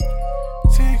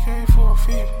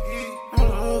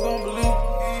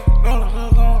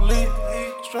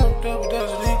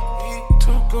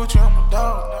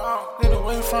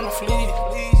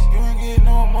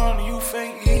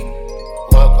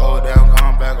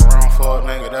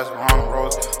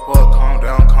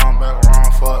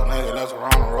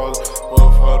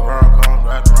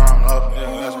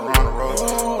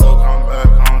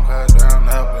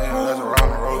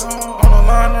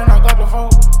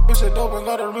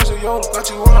piece of YOLO. Got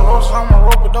you on the ropes, I'm a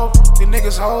rope dope. These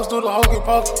niggas hoes do the hokey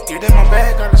pokey. Get in my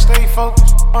bag, gotta stay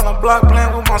focused. On the block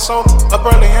playing with my solo. Up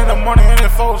early in the morning and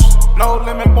it folks. No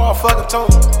limit, boy, fucking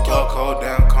total. Walk cold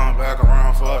down, come back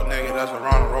around, fuck nigga, that's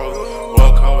around the road.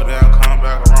 Walk cold down, come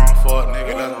back around, fuck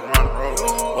nigga, that's around the road.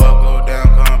 Walk go down,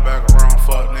 come back around,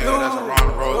 fuck nigga, that's around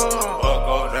the road. Walk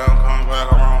go down, come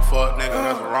back around, fuck nigga,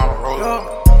 that's around the road.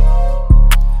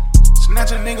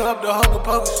 Snatch a nigga up the hocus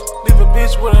pocus. Leave a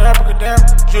bitch with an abracadabra.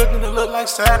 Drippin' to look like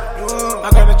Saturn. I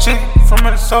got a chick from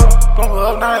Minnesota. Bump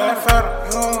her up, now that fatter.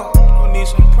 We need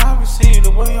some privacy.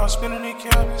 The way y'all spinning their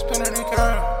cabin, spinning their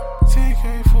cabin.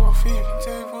 10K for a fee,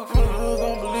 10K for a fee. The hood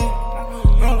gon' believe.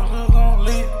 No, the hood gon'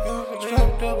 leave.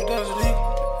 Strapped up, it doesn't leak.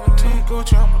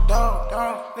 Gucci, I'm a dog.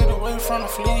 Get away from the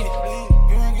fleet.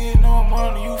 You ain't get no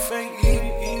money, you fake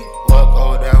eat. What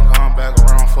go down, come back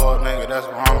around, fuck nigga, that's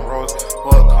around the road.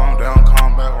 What come down,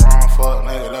 come back around, fuck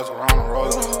nigga, that's around the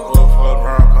road. What fuck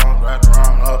around, come back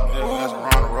around, up nigga, that's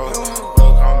around the road.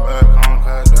 What come back, come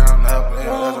back down, up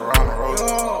nigga, that's around the road.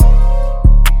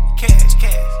 Cash,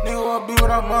 nigga what be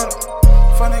without money?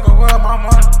 Fuck nigga, where my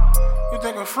money? You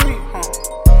think I'm free, huh?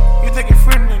 You think it's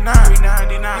free than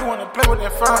 $9.99? You wanna play with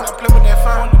that fire? Wanna play with that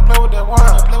fire? Wanna play with that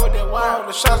wire? Play with that wire?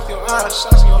 The shots to your eyes.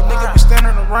 You niggas be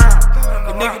standing around.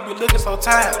 You niggas be looking so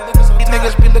tired. These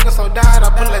niggas be looking so died.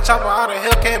 I pull that chopper out of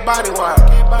Hellcat body wire.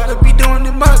 Niggas be doing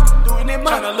it much.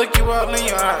 Tryna look you up in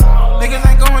your eye. Niggas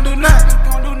ain't gonna do nothing.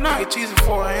 Get cheesy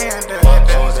for a hand. Fuck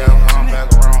down, come back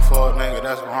around, fuck nigga,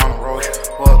 that's around the road.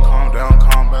 Fuck calm down,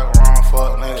 come back around,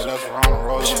 fuck nigga, that's around the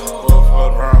road.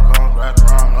 Fuck around, come back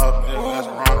around, up nigga, that's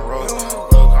around the road.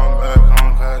 Come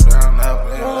back down, up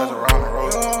nigga, that's around the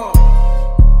road.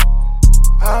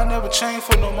 I never change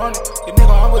for no money. The nigga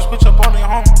always switch up on their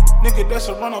home. Nigga, that's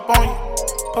a run up on you.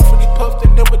 Puffity puff,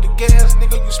 then with the gas,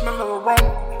 nigga, you smell the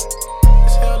aroma.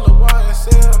 It's hella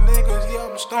YSL, niggas, yeah,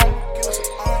 I'm stoned. Give us a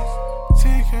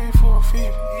 10K for a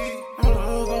fee. No, the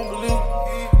hood gon' believe.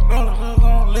 No, the hood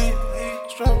gon' leave.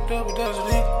 Strapped up, it doesn't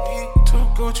leak. Too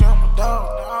Gucci, I'm a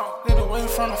dog. Get away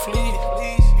from the fleet.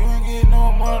 You ain't get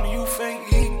no money, you fake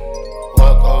eat.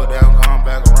 What go down, come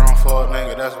back around, fuck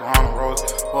nigga, that's around the road.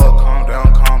 What come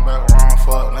down, come back around,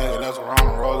 fuck nigga, that's around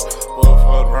the road. What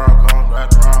fuck around, come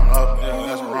back around, up nigga,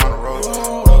 that's around the road.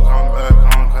 What come back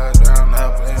down,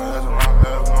 up nigga, that's around the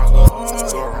road.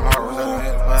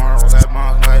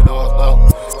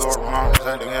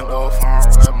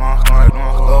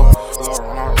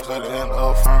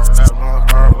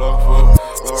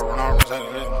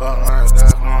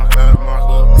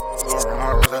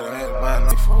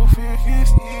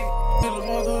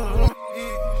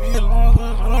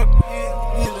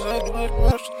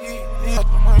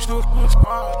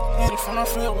 From the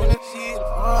field with it,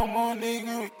 I'm on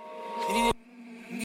nigga.